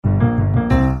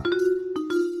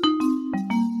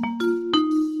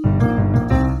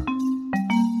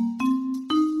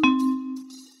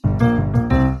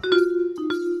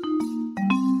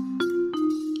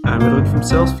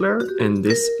Sales Flair, and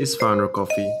this is Founder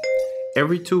Coffee.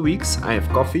 Every 2 weeks, I have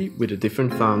coffee with a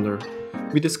different founder.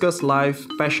 We discuss life,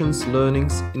 passions,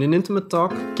 learnings in an intimate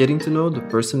talk, getting to know the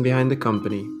person behind the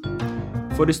company.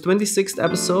 For this 26th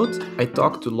episode, I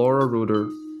talked to Laura Ruder,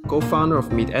 co-founder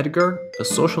of Meet Edgar, a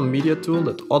social media tool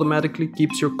that automatically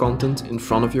keeps your content in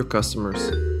front of your customers.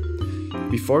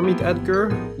 Before Meet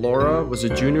Edgar, Laura was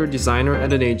a junior designer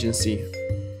at an agency,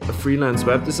 a freelance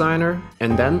web designer,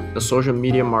 and then a social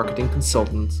media marketing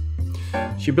consultant.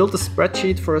 She built a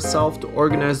spreadsheet for herself to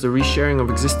organize the resharing of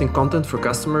existing content for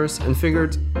customers and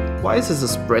figured, why is this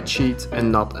a spreadsheet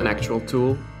and not an actual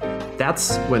tool?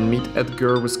 That's when Meet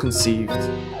Edgar was conceived.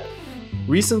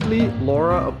 Recently,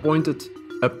 Laura appointed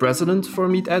a president for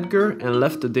Meet Edgar and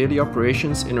left the daily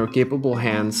operations in her capable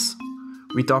hands.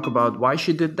 We talk about why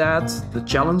she did that, the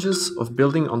challenges of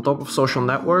building on top of social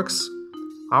networks,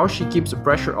 how she keeps the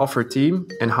pressure off her team,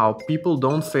 and how people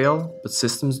don't fail, but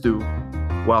systems do.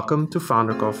 Welcome to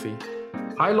Founder Coffee.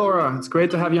 Hi, Laura. It's great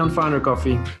to have you on Founder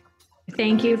Coffee.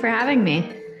 Thank you for having me.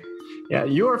 Yeah,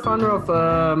 you are founder of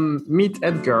Meet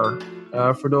Edgar.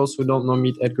 For those who don't know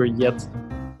Meet Edgar yet,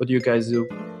 what do you guys do?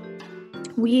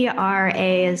 We are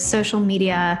a social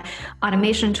media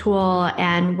automation tool,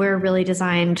 and we're really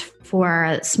designed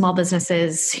for small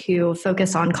businesses who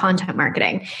focus on content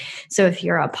marketing. So if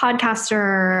you're a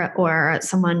podcaster or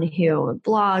someone who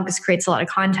blogs, creates a lot of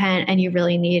content, and you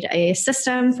really need a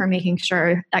system for making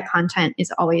sure that content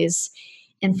is always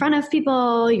in front of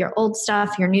people, your old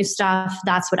stuff, your new stuff,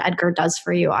 that's what Edgar does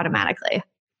for you automatically.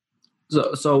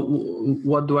 So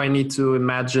what do I need to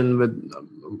imagine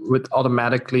with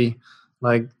automatically?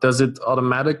 Like, does it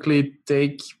automatically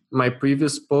take my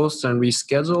previous posts and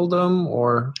reschedule them,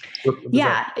 or?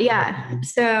 Yeah.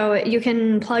 So you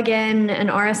can plug in an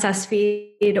RSS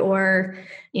feed or,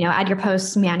 add your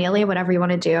posts manually, whatever you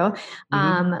want to do.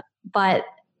 Mm-hmm. But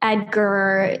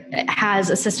Edgar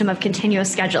has a system of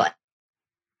continuous scheduling.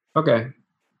 Okay.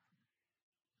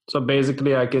 So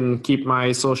basically, I can keep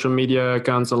my social media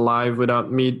accounts alive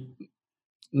without me.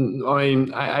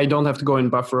 I don't have to go in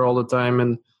Buffer all the time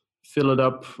and fill it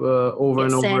up over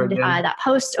and over again. Send that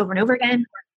post over and over again,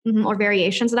 or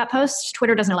variations of that post.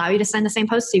 Twitter doesn't allow you to send the same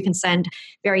post, so you can send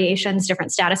variations,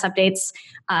 different status updates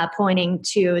pointing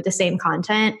to the same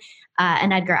content.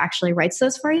 And Edgar actually writes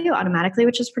those for you automatically,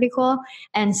 which is pretty cool.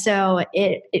 And so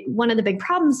one of the big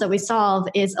problems that we solve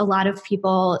is a lot of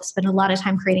people spend a lot of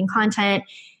time creating content.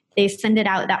 They send it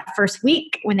out that first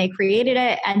week when they created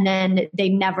it, and then they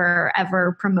never,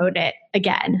 ever promote it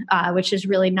again, which is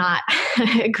really not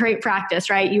a great practice,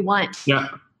 right? You want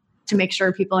to make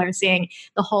sure people are seeing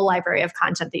the whole library of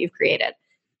content that you've created.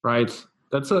 Right.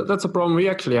 That's a problem we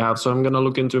actually have, so I'm going to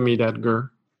look into Meet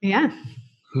Edgar. Yeah.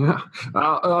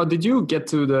 Did you get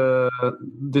to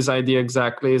this idea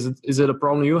exactly? Is it a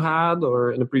problem you had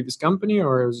or in a previous company,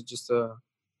 or is it just a...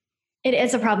 It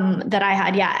is a problem that I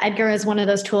had. Yeah. Edgar is one of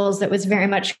those tools that was very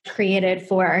much created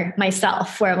for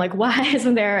myself, where I'm like, why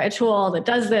isn't there a tool that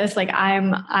does this? Like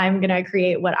I'm going to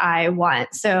create what I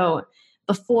want. So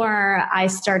before I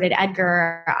started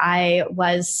Edgar, I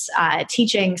was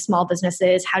teaching small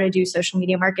businesses how to do social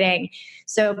media marketing.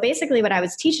 So basically what I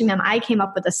was teaching them, I came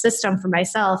up with a system for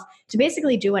myself to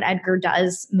basically do what Edgar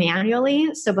does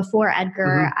manually. So before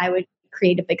Edgar, I would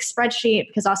create a big spreadsheet,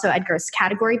 because also Edgar is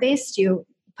category based. You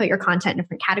put your content in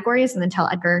different categories and then tell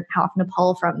Edgar how often to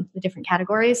pull from the different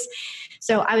categories.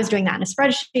 So I was doing that in a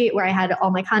spreadsheet where I had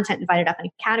all my content divided up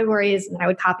into categories, and then I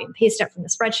would copy and paste it from the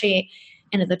spreadsheet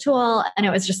into the tool. And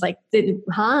it was just like,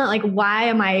 like, why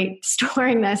am I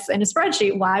storing this in a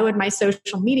spreadsheet? Why would my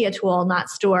social media tool not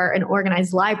store an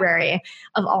organized library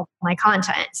of all my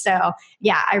content? So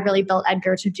yeah, I really built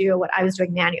Edgar to do what I was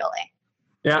doing manually.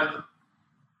 Yeah,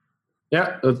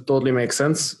 it totally makes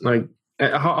sense. Like,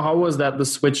 how was that, the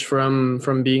switch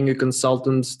from being a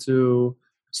consultant to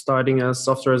starting a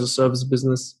software as a service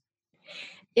business?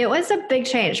 It was a big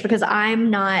change because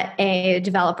I'm not a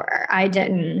developer. I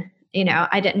didn't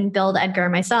build Edgar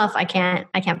myself. I can't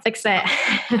fix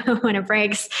it when it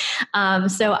breaks.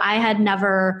 So I had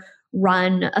never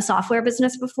run a software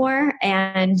business before,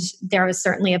 and there was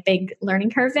certainly a big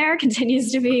learning curve there,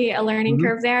 continues to be a learning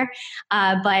curve there.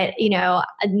 But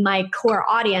my core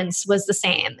audience was the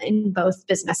same in both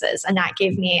businesses, and that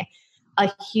gave me a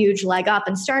huge leg up.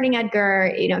 And starting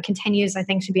Edgar, continues, I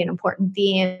think, to be an important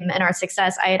theme in our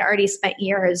success. I had already spent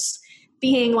years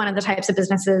being one of the types of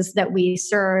businesses that we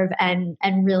serve and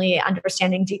really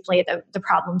understanding deeply the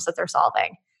problems that they're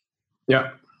solving.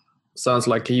 Yeah. Sounds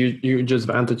like a huge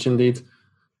advantage indeed.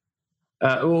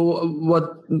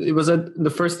 What was it? The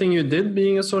first thing you did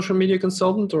being a social media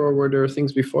consultant, or were there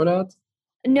things before that?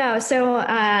 No, so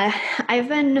I've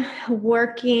been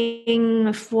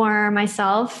working for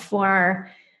myself for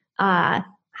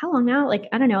how long now? Like,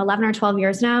 I don't know, 11 or 12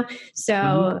 years now. Hmm.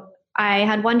 So I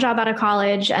had one job out of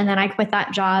college and then I quit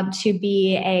that job to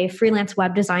be a freelance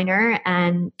web designer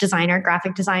and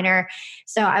graphic designer.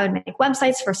 So I would make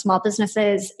websites for small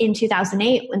businesses in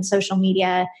 2008 when social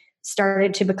media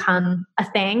started to become a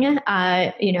thing.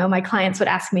 My clients would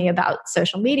ask me about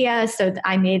social media. So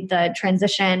I made the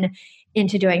transition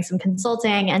into doing some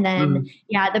consulting. And then, Hmm.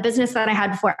 yeah, the business that I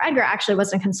had before Edgar actually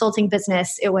wasn't a consulting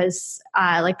business. It was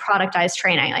like productized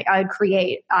training. Like I would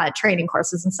create training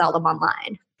courses and sell them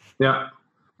online. Yeah.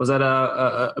 Was that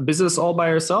a business all by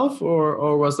yourself,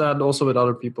 or was that also with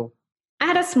other people? I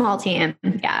had a small team.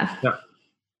 Yeah. Yeah.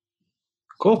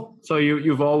 Cool. So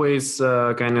you've always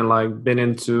kind of like been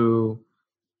into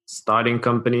starting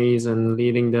companies and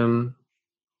leading them.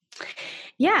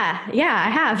 Yeah, I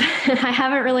have. I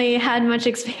haven't really had much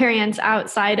experience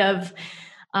outside of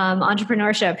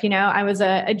entrepreneurship. I was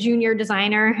a junior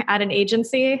designer at an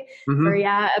agency for Hmm.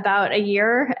 about a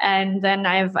year, and then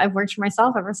I've worked for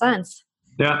myself ever since.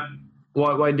 Yeah.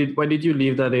 Why did you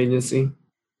leave that agency?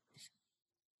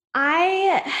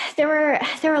 There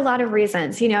were a lot of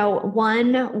reasons.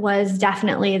 One was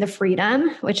definitely the freedom,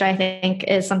 which I think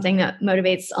is something that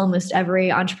motivates almost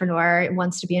every entrepreneur.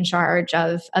 Wants to be in charge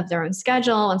of their own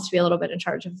schedule, wants to be a little bit in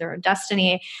charge of their own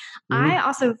destiny. I Hmm.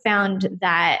 also found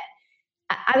that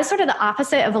I was sort of the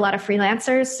opposite of a lot of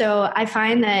freelancers. So I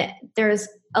find that there's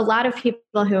a lot of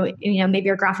people who, maybe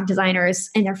are graphic designers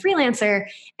and they're freelancer,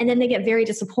 and then they get very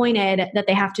disappointed that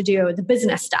they have to do the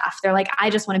business stuff. They're like, I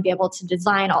just want to be able to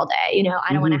design all day.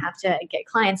 I don't want to Hmm. have to get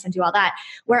clients and do all that.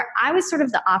 Where I was sort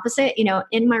of the opposite,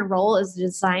 in my role as a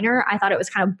designer, I thought it was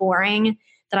kind of boring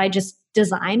that I just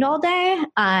designed all day.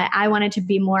 I wanted to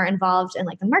be more involved in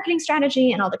like the marketing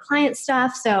strategy and all the client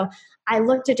stuff. So I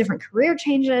looked at different career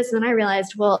changes and then I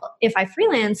realized, well, if I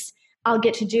freelance, I'll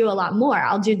get to do a lot more.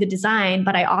 I'll do the design,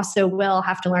 but I also will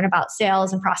have to learn about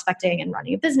sales and prospecting and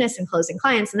running a business and closing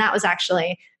clients. And that was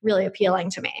actually really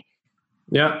appealing to me.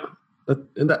 Yeah.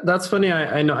 That's funny.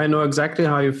 I know exactly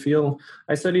how you feel.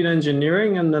 I studied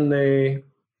engineering, and then they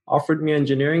offered me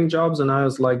engineering jobs, and I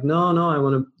was like, no, I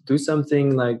want to do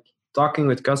something like talking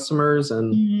with customers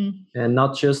Mhm. and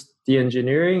not just the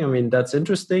engineering. I mean, that's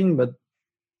interesting, but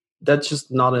that's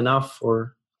just not enough,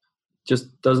 or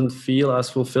just doesn't feel as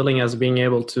fulfilling as being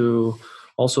able to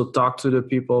also talk to the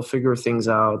people, figure things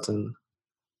out, and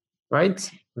right.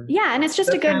 Yeah, and it's just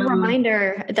a That good kind of,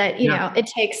 reminder that yeah. it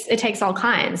takes all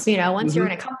kinds. Once you're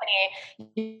in Hmm. a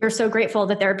company, you're so grateful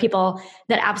that there are people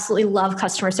that absolutely love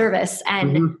customer service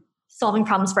and Hmm. solving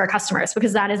problems for our customers,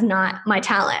 because that is not my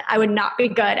talent. I would not be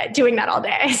good at doing that all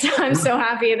day. So I'm so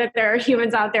happy that there are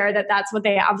humans out there that that's what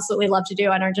they absolutely love to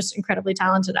do and are just incredibly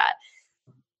talented at.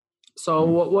 So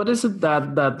what is it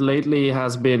that lately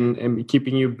has been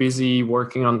keeping you busy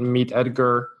working on Meet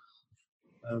Edgar?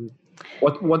 Um,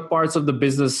 what parts of the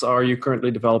business are you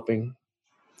currently developing?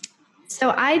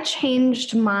 So I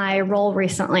changed my role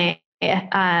recently.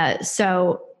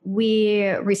 So we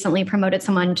recently promoted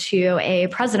someone to a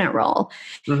president role.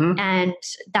 Hmm. And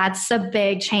that's a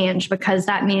big change because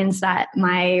that means that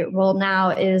my role now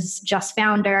is just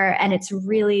founder, and it's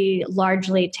really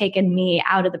largely taken me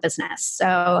out of the business.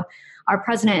 So our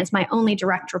president is my only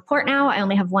direct report now. I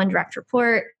only have one direct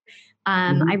report.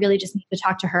 I Hmm. really just need to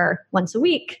talk to her once a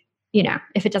week.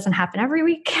 If it doesn't happen every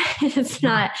week, it's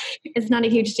not a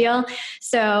huge deal.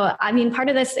 So, I mean, part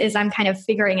of this is I'm kind of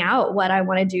figuring out what I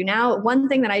want to do now. One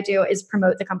thing that I do is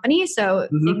promote the company. So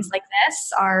things Hmm. like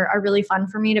this are really fun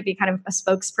for me to be kind of a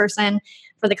spokesperson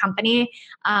for the company.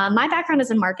 My background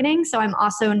is in marketing, so I'm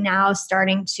also now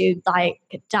starting to like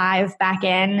dive back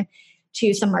in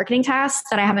to some marketing tasks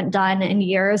that I haven't done in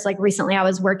years. Like recently, I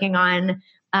was working on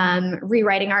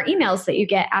rewriting our emails that you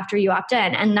get after you opt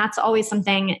in. And that's always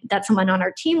something that someone on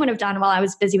our team would have done while I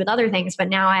was busy with other things. But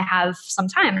now I have some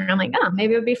time and I'm like, oh,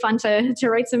 maybe it would be fun to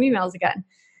write some emails again.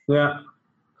 Yeah.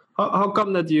 How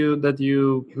come that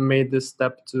you made this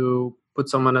step to put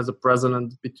someone as a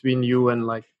president between you and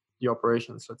like the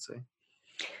operations, let's say?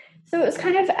 So it was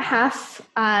kind of half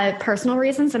personal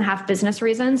reasons and half business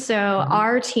reasons. So Hmm.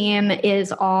 our team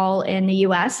is all in the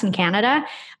US and Canada,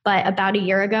 but about a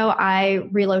year ago, I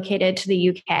relocated to the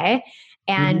UK.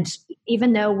 Hmm. And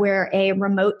even though we're a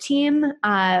remote team,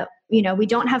 we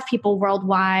don't have people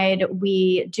worldwide.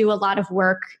 We do a lot of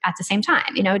work at the same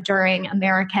time, during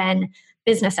American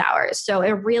business hours. So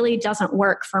it really doesn't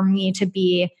work for me to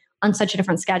be on such a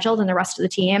different schedule than the rest of the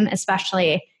team,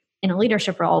 especially in a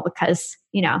leadership role, because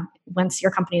once your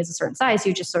company is a certain size,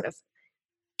 you just sort of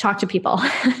talk to people.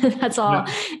 That's all,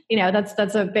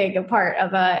 that's a big part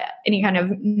of any kind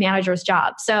of manager's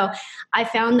job. So I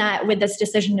found that with this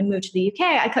decision to move to the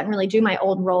UK, I couldn't really do my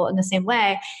old role in the same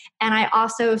way. And I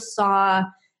also saw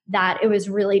that it was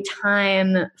really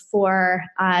time for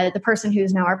the person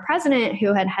who's now our president,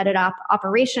 who had headed up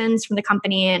operations from the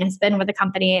company and has been with the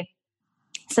company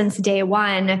since day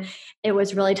one. It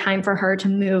was really time for her to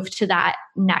move to that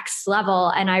next level.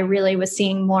 And I really was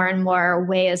seeing more and more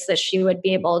ways that she would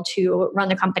be able to run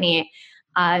the company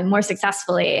more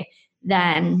successfully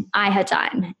than I had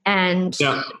done. And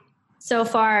so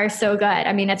far, so good.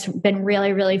 I mean, it's been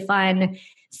really, really fun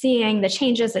seeing the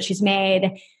changes that she's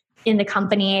made in the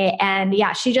company. And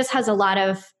yeah, she just has a lot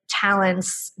of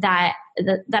talents that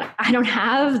I don't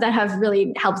have that have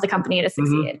really helped the company to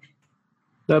succeed.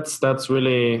 That's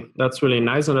really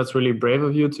nice, and that's really brave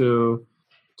of you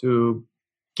to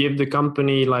give the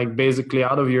company like basically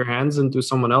out of your hands into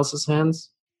someone else's hands.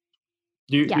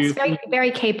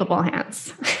 Very capable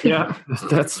hands. Yeah,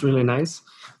 that's really nice.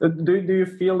 Do you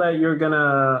feel that you're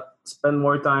gonna spend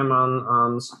more time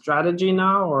on strategy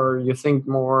now, or you think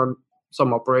more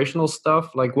some operational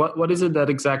stuff? Like what is it that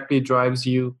exactly drives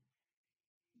you?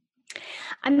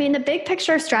 I mean, the big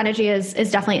picture strategy is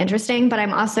definitely interesting, but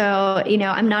I'm also,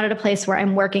 I'm not at a place where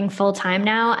I'm working full time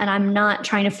now, and I'm not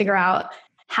trying to figure out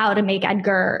how to make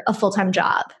Edgar a full-time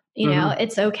job.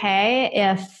 It's okay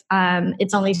if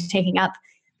it's only taking up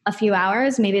a few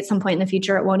hours. Maybe at some point in the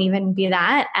future, it won't even be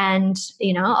that. And,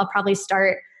 I'll probably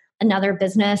start another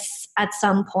business at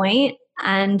some point,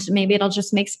 and maybe it'll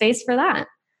just make space for that.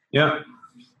 Yeah.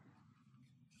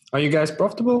 Are you guys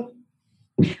profitable?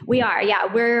 We are,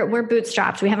 yeah. We're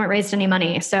bootstrapped. We haven't raised any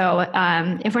money. So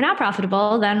if we're not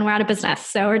profitable, then we're out of business.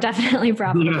 So we're definitely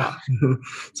profitable. Yeah.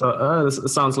 So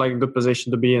this sounds like a good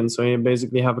position to be in. So you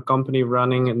basically have a company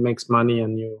running, it makes money,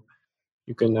 and you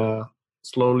can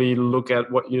slowly look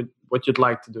at what you'd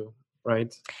like to do,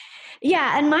 right?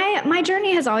 Yeah, and my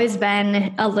journey has always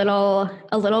been a little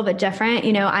bit different.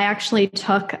 I actually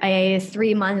took a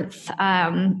 3-month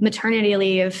maternity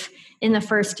leave in the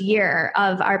first year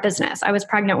of our business. I was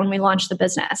pregnant when we launched the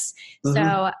business. Mm-hmm.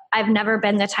 So I've never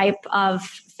been the type of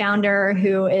founder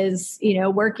who is,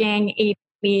 working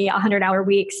 80, 100-hour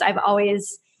weeks. I've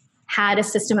always had a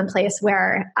system in place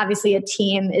where obviously a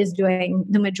team is doing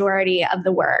the majority of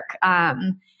the work.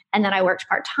 And then I worked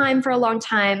part-time for a long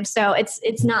time. So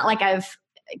it's not like I've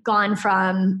gone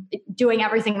from doing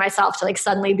everything myself to like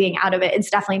suddenly being out of it. It's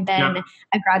definitely been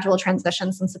a gradual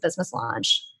transition since the business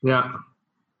launch. Yeah.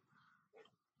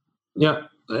 Yeah.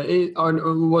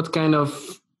 What kind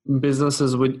of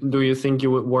businesses do you think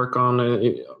you would work on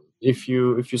if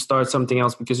you start something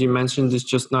else? Because you mentioned this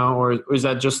just now, or is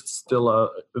that just still a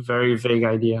very vague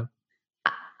idea?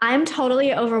 I'm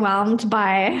totally overwhelmed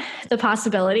by the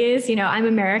possibilities. I'm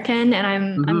American and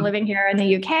I'm living here in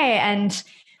the UK, and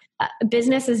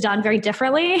business is done very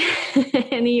differently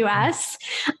in the US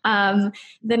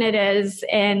than it is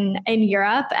in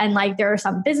Europe. And like there are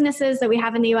some businesses that we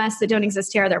have in the US that don't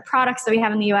exist here. There are products that we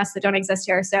have in the US that don't exist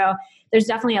here. So there's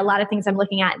definitely a lot of things I'm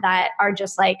looking at that are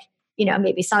just like,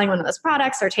 maybe selling one of those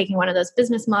products or taking one of those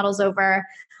business models over.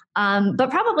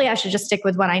 But probably I should just stick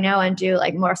with what I know and do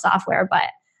like more software. But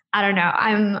I don't know.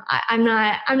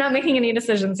 I'm not making any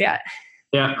decisions yet.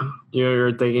 Yeah,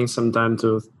 you're taking some time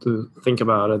to think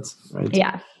about it, right?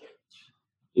 Yeah.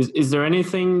 Is there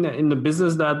anything in the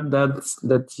business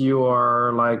that you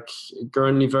are like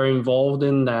currently very involved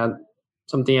in, that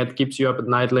something that keeps you up at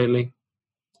night lately?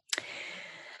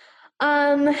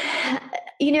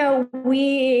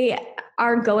 We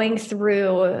are going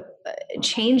through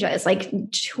changes. Like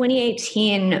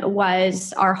 2018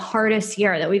 was our hardest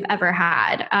year that we've ever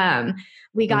had.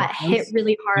 We got hit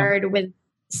really hard with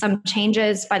some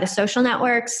changes by the social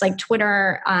networks, like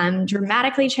Twitter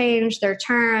dramatically changed their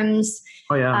terms.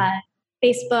 Oh, yeah.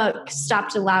 Facebook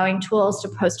stopped allowing tools to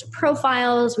post to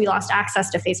profiles. We lost access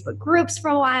to Facebook groups for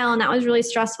a while, and that was really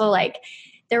stressful. Like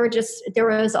there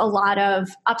was a lot of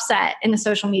upset in the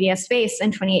social media space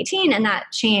in 2018, and that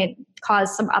change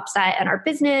caused some upset in our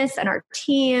business and our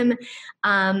team.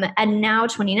 And now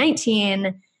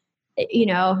 2019,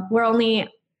 we're only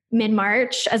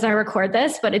mid-March as I record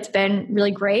this, but it's been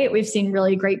really great. We've seen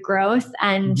really great growth.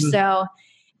 And so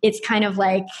it's kind of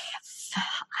like,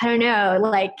 I don't know,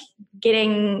 like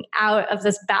getting out of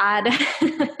this bad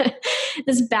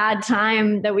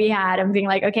time that we had and being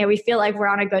like, okay, we feel like we're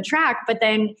on a good track, but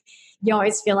then you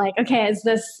always feel like, okay, is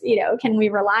this, can we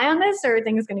rely on this, or are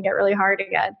things going to get really hard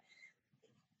again?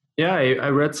 Yeah, I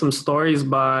read some stories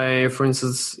by, for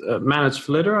instance, Managed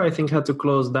Flitter, I think had to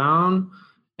close down.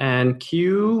 And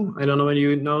Q, I don't know whether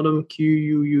you know them,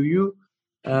 QUUU.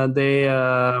 they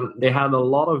had a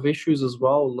lot of issues as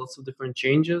well, lots of different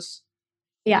changes.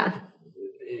 Yeah.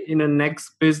 In the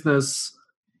next business,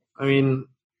 I mean,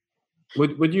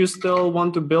 would you still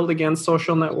want to build against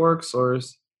social networks, or?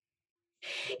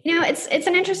 It's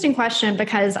an interesting question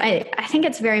because I think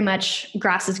it's very much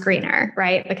grass is greener,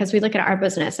 right? Because we look at our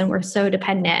business and we're so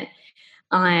dependent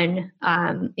on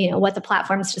what the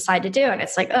platforms decide to do, and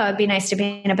it's like, oh, it'd be nice to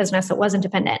be in a business that wasn't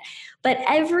dependent. But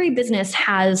every business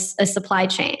has a supply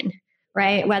chain,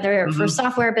 right? Whether for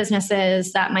software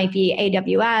businesses that might be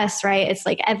AWS, right? It's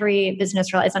like every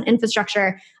business relies on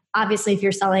infrastructure. Obviously, if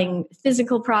you're selling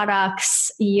physical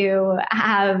products, you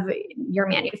have your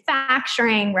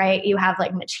manufacturing, right? You have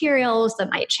like materials that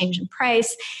might change in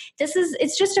price.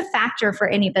 It's just a factor for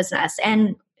any business.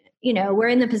 And, we're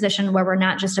in the position where we're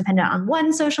not just dependent on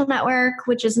one social network,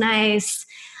 which is nice.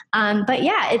 But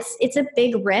yeah, it's a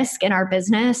big risk in our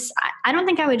business. I don't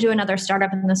think I would do another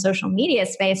startup in the social media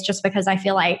space just because I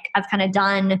feel like I've kind of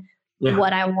done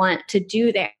what I want to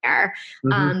do there.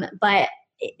 But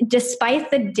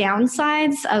despite the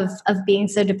downsides of being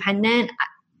so dependent,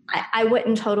 I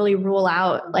wouldn't totally rule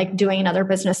out like doing another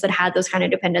business that had those kind of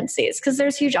dependencies, because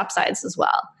there's huge upsides as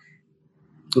well.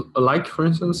 Like, for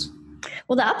instance?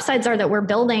 Well, the upsides are that we're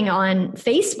building on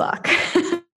Facebook.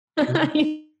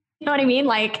 You know what I mean?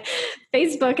 Like,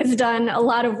 Facebook has done a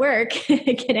lot of work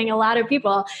getting a lot of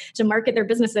people to market their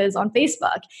businesses on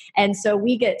Facebook. And so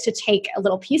we get to take a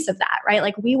little piece of that, right?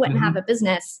 Like, we wouldn't have a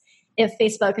business if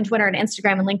Facebook and Twitter and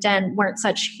Instagram and LinkedIn weren't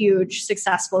such huge,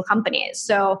 successful companies.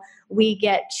 So we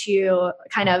get to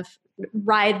kind of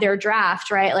ride their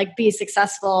draft, right? Like, be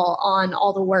successful on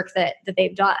all the work that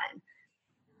they've done.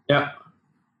 Yeah.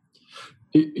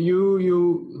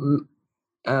 You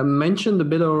mentioned a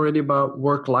bit already about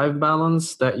work-life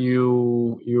balance, that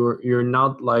you're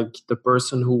not like the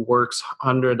person who works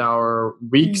 100-hour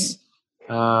weeks,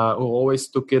 who always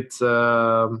took it.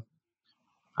 I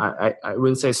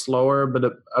wouldn't say slower, but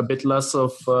a bit less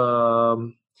of a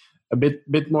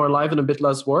bit more life and a bit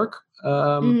less work.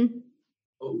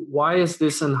 Why is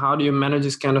this, and how do you manage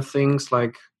these kind of things?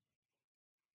 Like,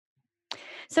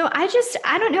 so I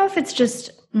don't know if it's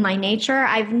just my nature.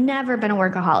 I've never been a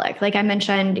workaholic. Like I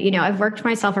mentioned, I've worked for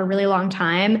myself a really long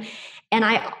time, and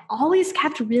I always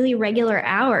kept really regular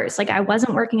hours. Like, I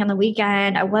wasn't working on the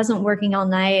weekend. I wasn't working all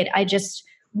night.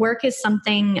 Work is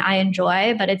something I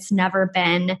enjoy, but it's never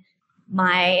been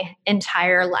my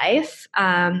entire life.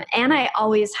 And I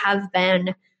always have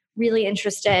been really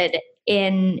interested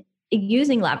in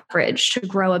using leverage to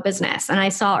grow a business. And I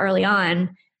saw early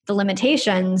on the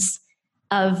limitations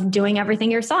of doing everything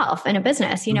yourself in a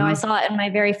business. I saw it in my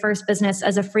very first business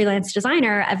as a freelance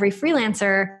designer. Every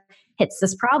freelancer hits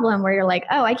this problem where you're like,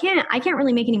 oh, I can't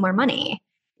really make any more money.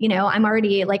 I'm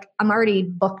already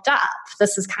booked up.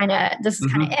 This is kind of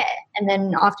it. And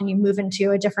then often you move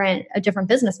into a different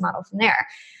business model from there.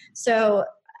 So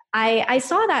I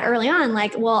saw that early on,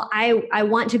 like, well, I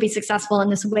want to be successful in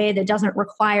this way that doesn't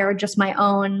require just my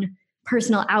own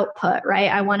personal output, right?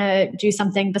 I want to do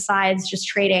something besides just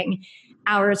trading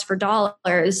hours for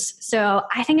dollars. So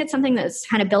I think it's something that's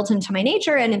kind of built into my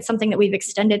nature, and it's something that we've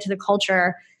extended to the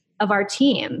culture of our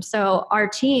team. So our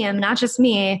team, not just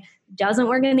me, doesn't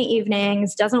work in the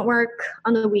evenings, doesn't work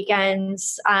on the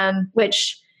weekends,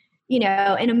 which,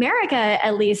 in America,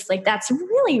 at least, like, that's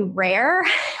really rare,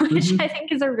 which I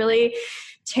think is a really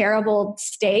terrible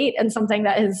state, and something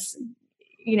that is,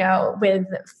 with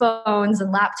phones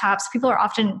and laptops, people are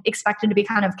often expected to be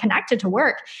kind of connected to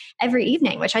work every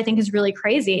evening, which I think is really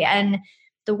crazy. And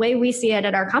the way we see it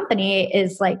at our company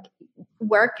is like,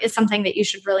 work is something that you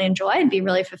should really enjoy and be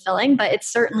really fulfilling, but it's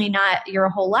certainly not your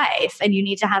whole life. And you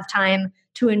need to have time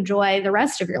to enjoy the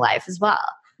rest of your life as well.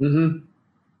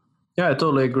 Yeah, I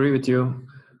totally agree with you.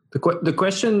 The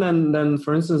question then,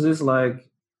 for instance, is like,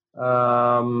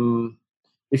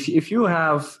 if you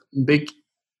have big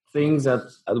things at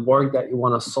work that you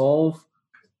want to solve,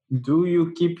 do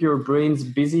you keep your brains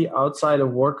busy outside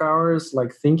of work hours,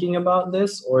 like thinking about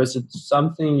this, or is it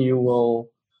something you will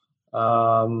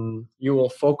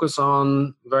focus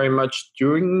on very much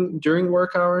during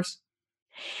work hours?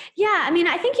 Yeah, I mean,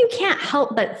 I think you can't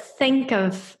help but think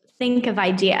of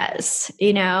ideas.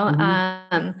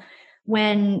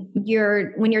 When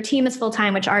your team is full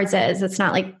time, which ours is, it's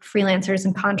not like freelancers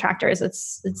and contractors.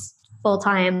 It's full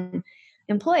time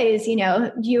employees.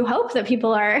 You hope that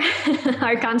people are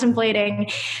are contemplating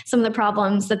some of the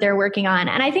problems that they're working on,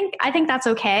 and I think that's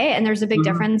okay. And there's a big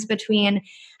difference between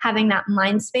having that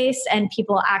mind space and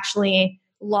people actually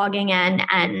logging in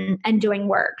and doing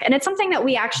work. And it's something that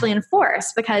we actually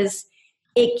enforce, because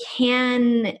it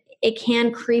can it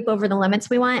can creep over the limits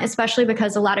we want, especially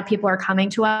because a lot of people are coming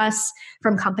to us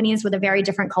from companies with a very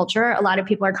different culture. A lot of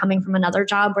people are coming from another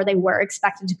job where they were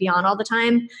expected to be on all the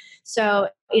time. So,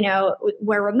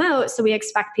 we're remote, so we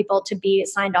expect people to be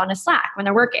signed on to Slack when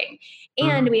they're working.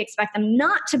 And we expect them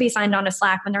not to be signed on to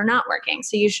Slack when they're not working.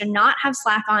 So you should not have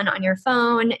Slack on your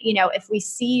phone. If we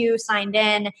see you signed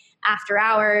in after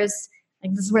hours,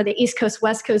 like this is where the East Coast,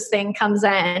 West Coast thing comes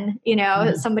in.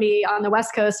 Somebody on the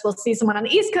West Coast will see someone on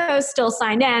the East Coast still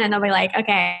signed in, and they'll be like,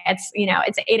 okay, it's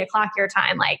 8:00 your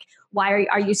time. Like, why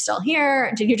are you still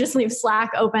here? Did you just leave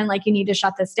Slack open? Like, you need to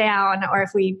shut this down. Or if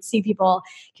we see people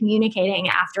communicating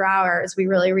after hours, we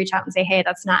really reach out and say, hey,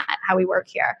 that's not how we work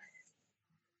here.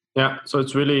 Yeah. So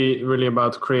it's really, really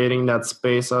about creating that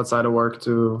space outside of work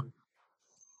to,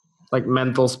 like,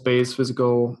 mental space,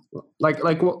 physical, like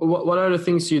what are the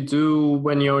things you do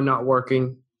when you're not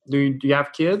working? Do you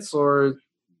have kids or?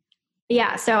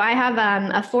 Yeah, so I have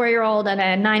a 4-year-old and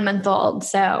a 9-month-old,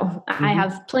 so I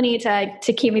have plenty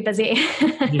to keep me busy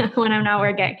when I'm not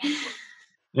working.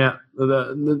 Yeah,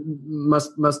 the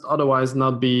must otherwise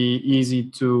not be easy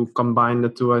to combine the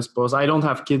two, I suppose. I don't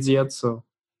have kids yet, so.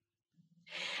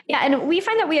 Yeah, and we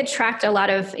find that we attract a lot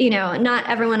of, not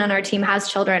everyone on our team has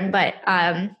children, but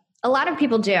a lot of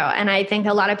people do, and I think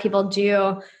a lot of people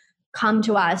do come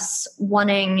to us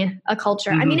wanting a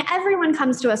culture. I mean, everyone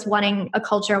comes to us wanting a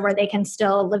culture where they can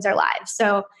still live their lives.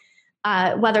 So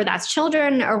whether that's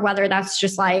children or whether that's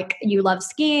just like you love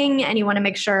skiing and you want to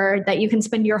make sure that you can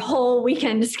spend your whole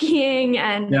weekend skiing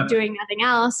and doing nothing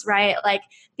else, right? Like,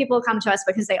 people come to us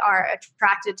because they are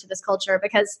attracted to this culture,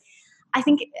 because I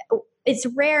think it's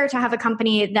rare to have a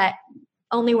company that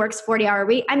only works 40-hour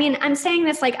week. I mean, I'm saying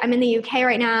this like I'm in the UK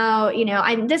right now.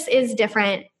 This is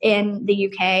different in the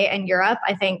UK and Europe.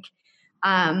 I think,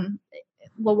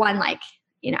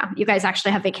 you guys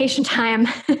actually have vacation time,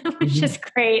 which is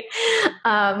great.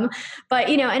 But,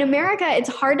 in America, it's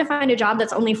hard to find a job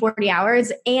that's only 40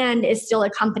 hours and is still a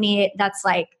company that's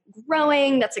like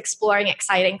growing, that's exploring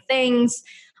exciting things.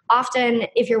 Often,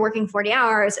 if you're working 40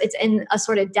 hours, it's in a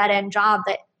sort of dead end job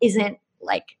that isn't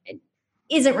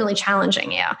really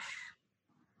challenging you.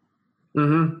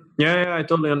 Yeah, I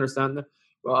totally understand that.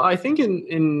 Well, I think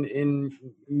in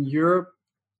Europe,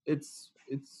 it's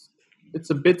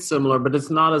a bit similar, but it's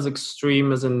not as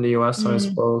extreme as in the US, I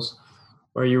suppose,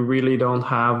 where you really don't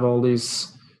have all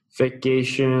these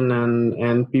vacation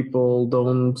and people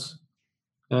don't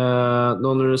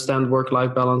understand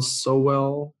work-life balance so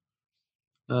well.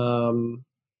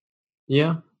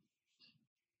 Yeah.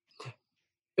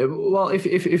 Well, if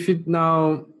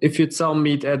you sell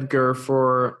Meet Edgar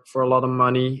for a lot of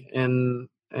money and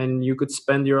you could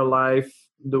spend your life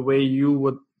the way you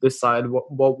would decide,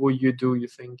 what would you do, you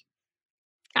think?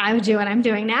 I would do what I'm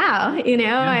doing now.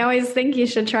 I always think you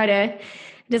should try to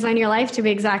design your life to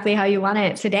be exactly how you want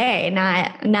it today,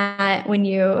 not when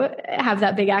you have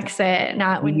that big exit,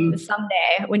 not when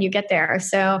someday when you get there.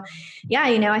 So yeah,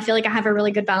 I feel like I have a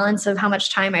really good balance of how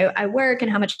much time I work and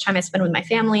how much time I spend with my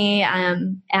family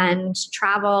and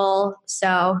travel.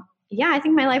 So yeah, I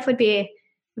think my life would be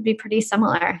pretty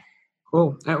similar.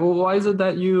 Cool. Why is it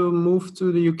that you moved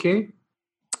to the UK?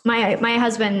 My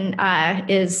husband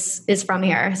is from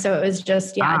here, so it was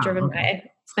just driven by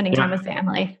spending time with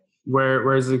family.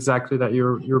 Where is exactly that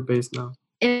you're based now?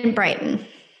 In Brighton.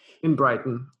 In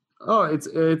Brighton. Oh, it's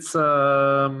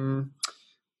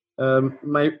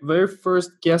my very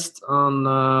first guest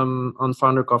on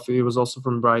Founder Coffee was also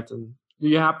from Brighton. Do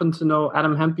you happen to know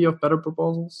Adam Hempy of Better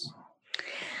Proposals?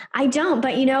 I don't,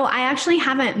 but I actually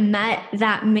haven't met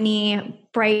that many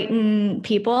Brighton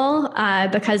people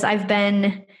because I've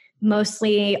been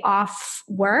mostly off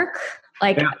work.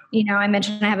 Like, I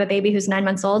mentioned I have a baby who's 9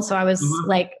 months old. So I was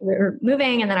like, we were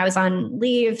moving and then I was on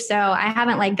leave. So I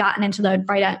haven't gotten into the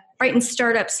Brighton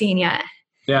startup scene yet.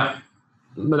 Yeah.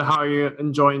 But how are you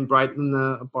enjoying Brighton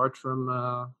apart from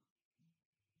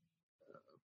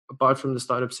the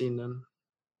startup scene then?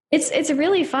 It's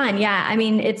really fun. Yeah. I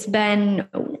mean, it's been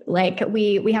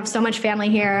we have so much family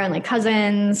here and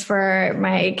cousins for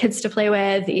my kids to play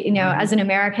with. As an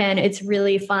American, it's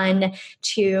really fun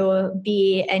to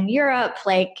be in Europe.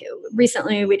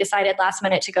 Recently we decided last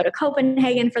minute to go to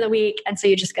Copenhagen for the week. And so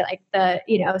you just get the,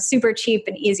 super cheap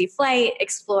and easy flight,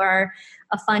 explore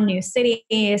a fun new city.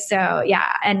 So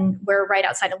yeah. And we're right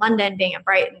outside of London, being in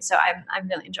Brighton. So I'm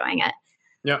really enjoying it.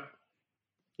 Yeah.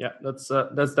 Yeah, that's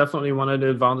definitely one of the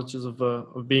advantages of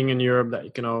being in Europe, that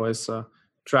you can always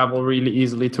travel really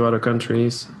easily to other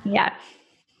countries. Yeah.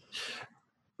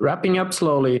 Wrapping up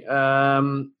slowly,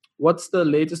 what's the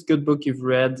latest good book you've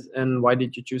read, and why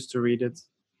did you choose to read it?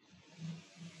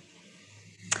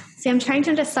 See, I'm trying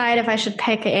to decide if I should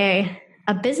pick a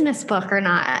business book or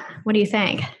not. What do you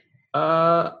think?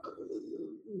 Yeah,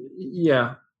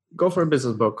 go for a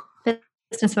business book.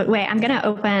 Business book. Wait, I'm gonna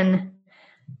open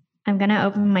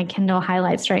my Kindle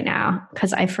highlights right now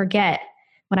because I forget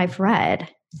what I've read.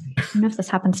 I don't know if this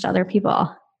happens to other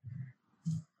people.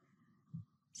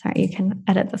 Sorry, you can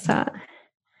edit this out.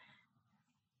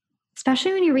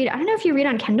 Especially when you read, I don't know if you read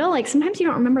on Kindle, like sometimes you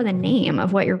don't remember the name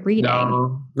of what you're reading.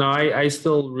 No, I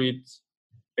still read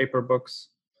paper books.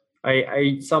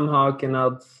 I somehow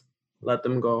cannot let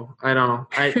them go. I don't know.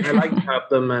 I like to have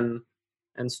them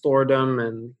and store them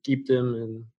and keep them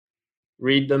and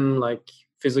read them like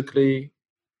physically.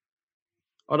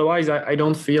 Otherwise, I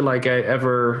don't feel like I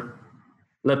ever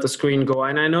let the screen go.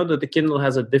 And I know that the Kindle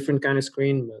has a different kind of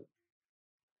screen, but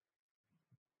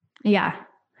yeah.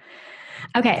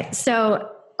 Okay, so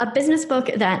a business book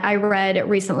that I read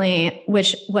recently,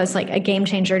 which was like a game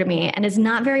changer to me and is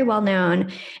not very well known.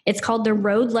 It's called The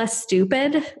Road Less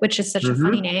Stupid, which is such a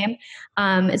funny name.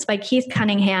 It's by Keith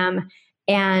Cunningham.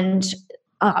 And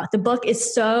the book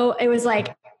is it was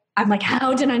like, I'm like,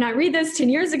 how did I not read this 10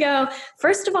 years ago?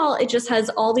 First of all, it just has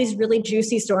all these really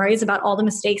juicy stories about all the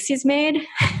mistakes he's made,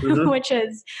 which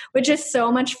is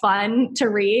so much fun to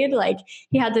read. Like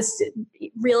he had this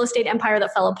real estate empire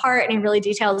that fell apart and he really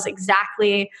details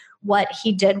exactly what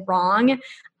he did wrong.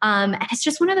 And it's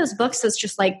just one of those books that's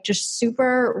just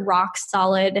super rock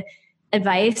solid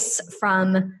advice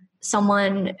from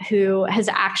someone who has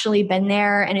actually been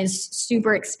there and is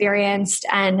super experienced.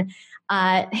 And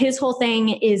his whole thing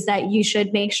is that you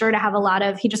should make sure to have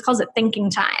he just calls it thinking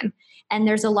time. And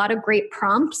there's a lot of great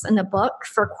prompts in the book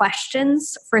for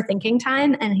questions for thinking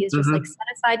time. And he's just like set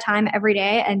aside time every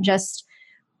day and just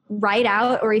write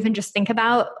out or even just think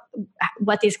about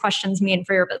what these questions mean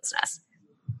for your business.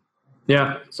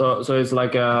 Yeah. So it's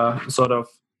like a sort of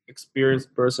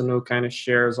experienced person who kind of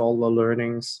shares all the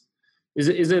learnings.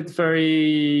 Is it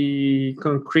very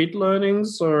concrete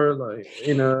learnings or like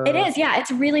It is, yeah.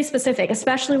 It's really specific,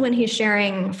 especially when he's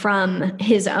sharing from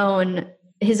his own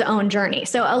journey.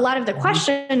 So a lot of the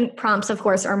question prompts, of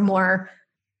course, are more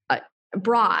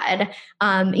broad.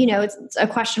 It's a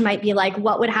question might be like,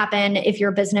 what would happen if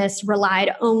your business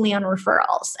relied only on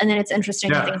referrals? And then it's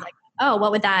interesting to think like, oh,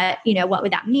 what would that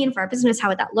mean for our business? How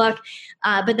would that look?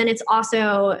 But then it's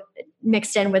also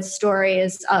mixed in with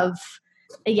stories of,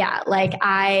 like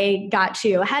I got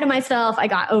too ahead of myself. I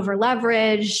got over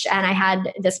leveraged and I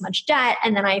had this much debt.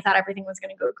 And then I thought everything was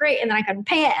going to go great. And then I couldn't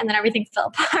pay it. And then everything fell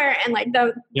apart. And like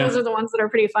those are the ones that are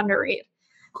pretty fun to read.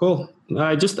 Cool.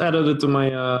 I just added it to my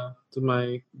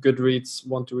Goodreads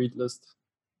want to read list.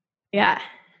 Yeah.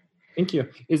 Thank you.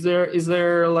 Is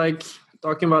there like,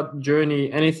 talking about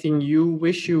journey, anything you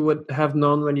wish you would have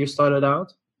known when you started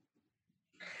out?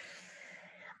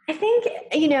 I think,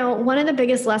 one of the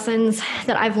biggest lessons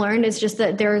that I've learned is just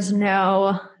that there's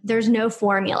no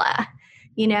formula.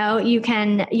 You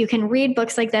can read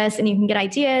books like this and you can get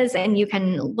ideas and you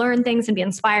can learn things and be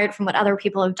inspired from what other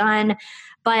people have done.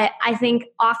 But I think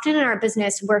often in our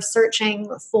business, we're searching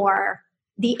for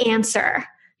the answer.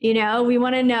 We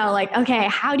want to know like, okay,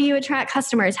 how do you attract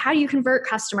customers? How do you convert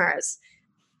customers?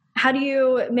 How do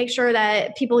you make sure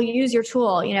that people use your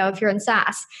tool, if you're in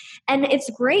SaaS? And it's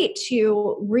great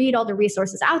to read all the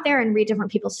resources out there and read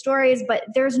different people's stories, but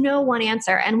there's no one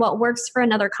answer. And what works for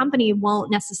another company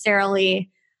won't necessarily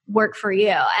work for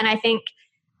you. And I think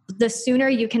the sooner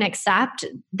you can accept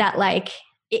that, like,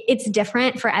 it's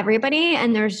different for everybody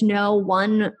and there's no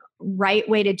one right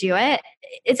way to do it,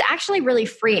 it's actually really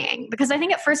freeing, because I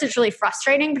think at first it's really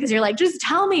frustrating because you're like, just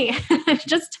tell me,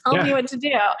 just tell me what to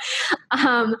do.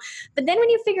 But then when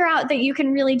you figure out that you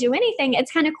can really do anything,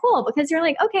 it's kind of cool because you're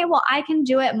like, okay, well, I can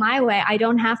do it my way. I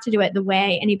don't have to do it the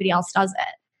way anybody else does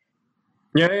it.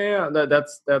 Yeah.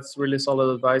 That's really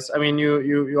solid advice. I mean,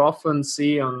 you often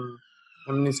see on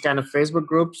these kind of Facebook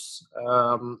groups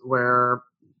where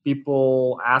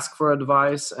people ask for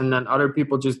advice and then other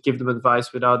people just give them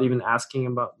advice without even asking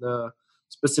about the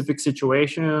specific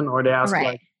situation, or they ask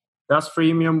like, does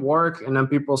freemium work? And then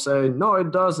people say, no,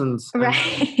 it doesn't.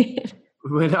 Right.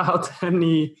 Without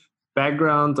any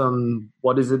background on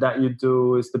what is it that you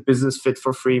do, is the business fit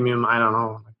for freemium? I don't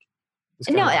know.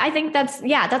 No, I think that's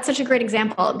such a great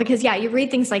example because you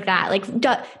read things like that. Like,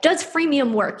 does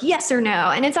freemium work? Yes or no?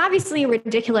 And it's obviously a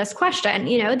ridiculous question.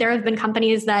 There have been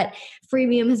companies that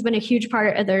freemium has been a huge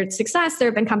part of their success. There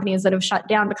have been companies that have shut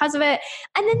down because of it.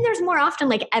 And then there's more often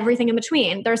like everything in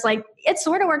between. There's like, it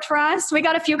sort of worked for us. We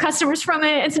got a few customers from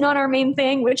it. It's not our main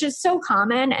thing, which is so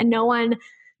common. And no one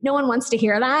wants to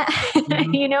hear that.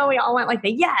 Mm-hmm. We all want like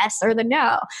the yes or the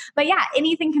no. But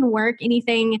anything can work.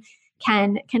 Anything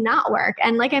cannot work.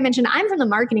 And like I mentioned, I'm from the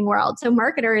marketing world. So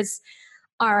marketers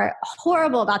are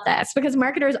horrible about this because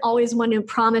marketers always want to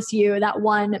promise you that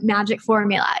one magic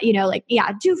formula,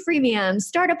 do freemium,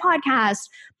 start a podcast,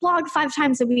 blog 5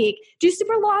 times a week, do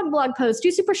super long blog posts, do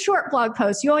super short blog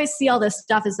posts. You always see all this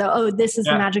stuff as though, this is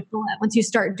the magic bullet. Once you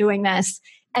start doing this,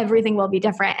 everything will be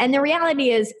different. And the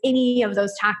reality is any of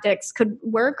those tactics could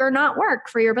work or not work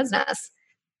for your business.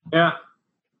 Yeah.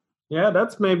 Yeah,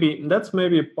 that's maybe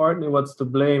partly what's to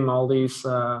blame, all these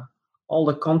all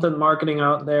the content marketing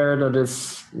out there that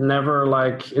is never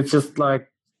it's just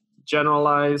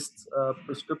generalized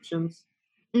prescriptions.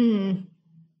 Mm.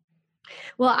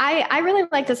 Well, I really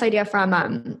like this idea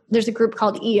from, there's a group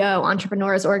called EO,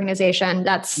 Entrepreneurs Organization.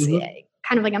 That's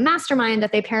kind of like a mastermind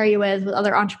that they pair you with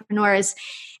other entrepreneurs.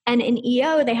 And in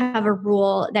EO, they have a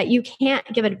rule that you can't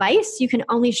give advice. You can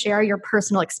only share your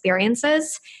personal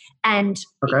experiences. And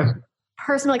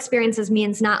personal experiences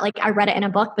means not like I read it in a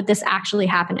book, but this actually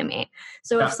happened to me.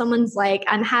 So if someone's like,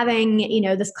 I'm having,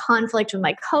 this conflict with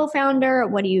my co-founder,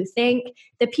 what do you think?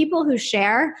 The people who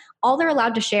share, all they're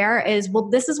allowed to share is, well,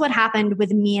 this is what happened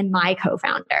with me and my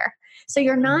co-founder. So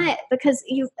you're not, because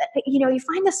you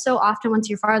find this so often once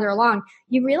you're farther along,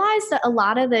 you realize that a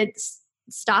lot of the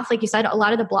stuff, like you said, a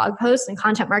lot of the blog posts and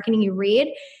content marketing you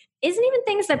read isn't even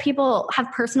things that people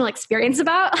have personal experience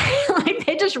about. Like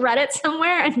they just read it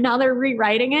somewhere and now they're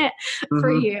rewriting it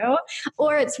for you.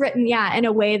 Or it's written, in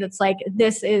a way that's like,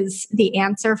 this is the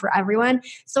answer for everyone.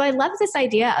 So I love this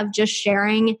idea of just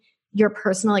sharing your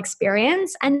personal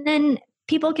experience and then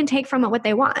people can take from it what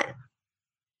they want.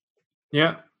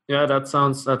 Yeah. Yeah. That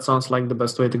sounds like the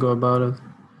best way to go about it.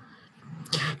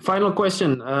 Final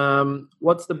question.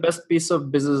 What's the best piece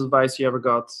of business advice you ever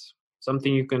got?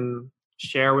 Something you can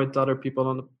share with other people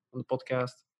on the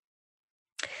podcast?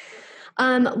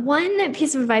 One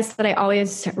piece of advice that I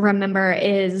always remember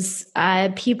is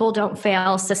people don't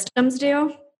fail, systems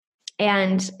do.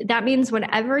 And that means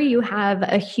whenever you have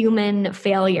a human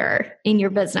failure in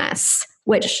your business,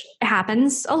 which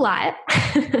happens a lot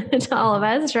to all of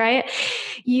us, right?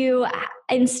 You,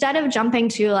 instead of jumping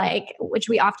to which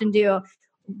we often do,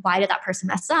 why did that person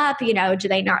mess up? Do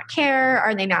they not care?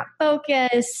 Are they not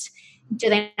focused? Do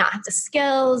they not have the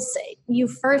skills? You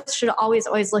first should always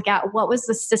look at what was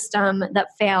the system that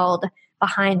failed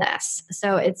behind this.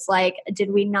 So it's like,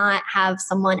 did we not have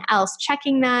someone else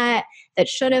checking that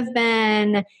should have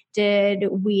been? Did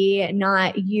we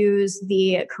not use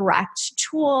the correct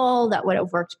tool that would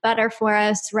have worked better for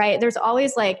us, right? There's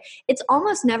always it's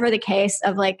almost never the case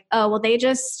of they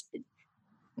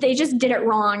just did it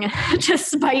wrong to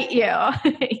spite you,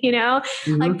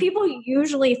 Like people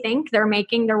usually think they're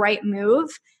making the right move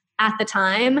at the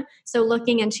time. So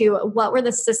looking into what were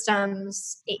the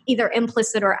systems, either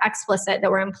implicit or explicit,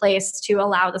 that were in place to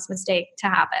allow this mistake to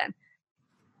happen.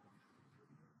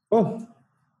 Cool.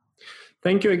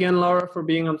 Thank you again, Laura, for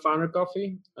being on Founder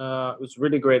Coffee. It was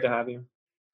really great to have you.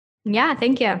 Yeah,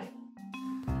 thank you.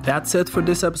 That's it for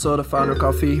this episode of Founder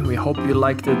Coffee. We hope you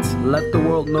liked it. Let the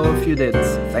world know if you did.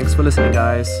 Thanks for listening,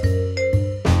 guys.